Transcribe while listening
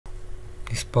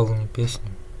Исполнил песню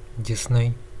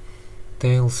Disney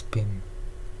Tailspin.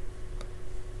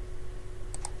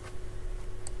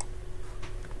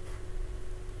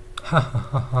 Ha ha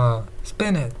ha ha!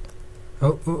 Spin it!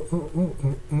 Oh oh oh oh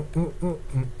oh oh oh oh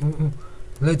oh oh!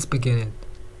 Let's begin it.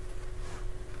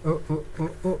 Oh oh oh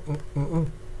oh oh oh oh!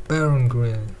 Baron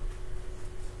Grill.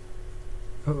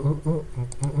 Oh oh oh oh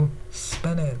oh oh!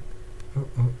 Spin it! Oh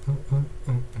oh oh oh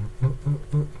oh oh oh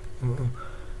oh oh!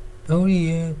 Oh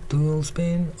yeah, dual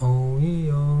spin, oh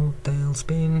yeah, tail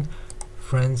spin.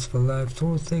 Friends for life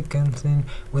through thick and thin,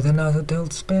 with another tail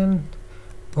spin.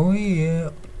 Oh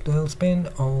yeah, tail spin,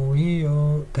 oh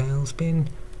yeah, tail spin.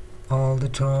 All the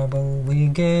trouble we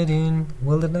get in,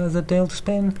 will another tail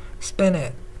spin? Spin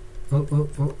it. Oh oh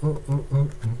oh oh oh oh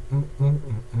oh oh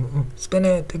oh oh! Spin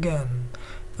it again.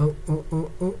 Oh oh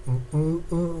oh oh oh oh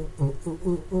oh oh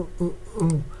oh oh oh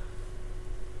oh!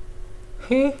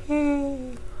 Hee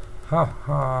hee! Ha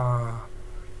ha!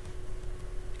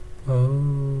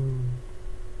 Oh!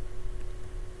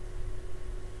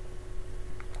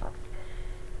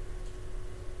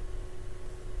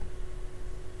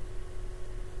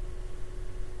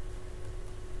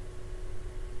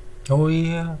 Oh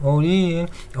yeah, oh yeah,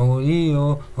 oh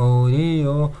yeah, oh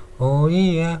yeah, oh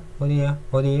yeah, oh yeah,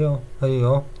 oh yeah, oh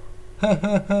yeah. Hey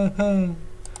hey hey hey!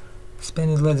 Spin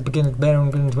it, let's begin it. Baron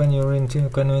Grill when you're in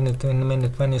 2 minutes, in a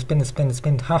minute. When you spin it, spin it,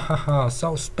 spin it. Ha ha ha!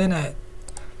 So spin it.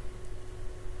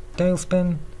 Tail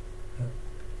spin.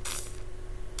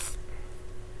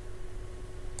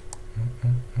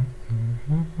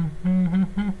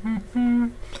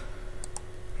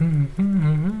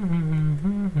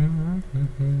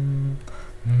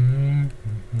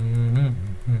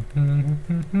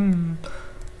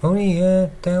 Oh yeah,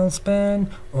 tail spin.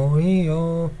 Oh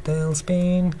yeah, tail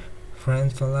spin.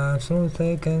 Friends for life through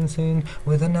thick and thin,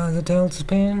 with another tail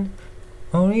spin.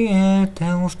 Oh yeah,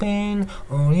 tail spin.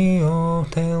 Oh yeah,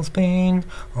 tail spin.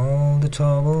 All the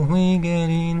trouble we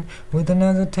get in, with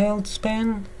another tail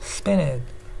spin. Spin it.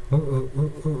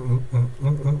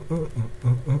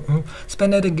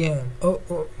 Spin it again.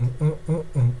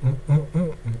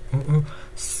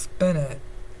 Spin it.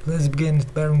 Let's begin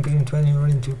it. Baron Grill 20 or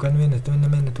into 1 minute, 20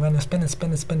 minutes. When you spin it,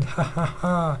 spin it, spin it. Ha ha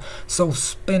ha! So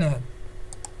spin it.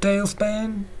 Tail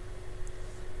spin.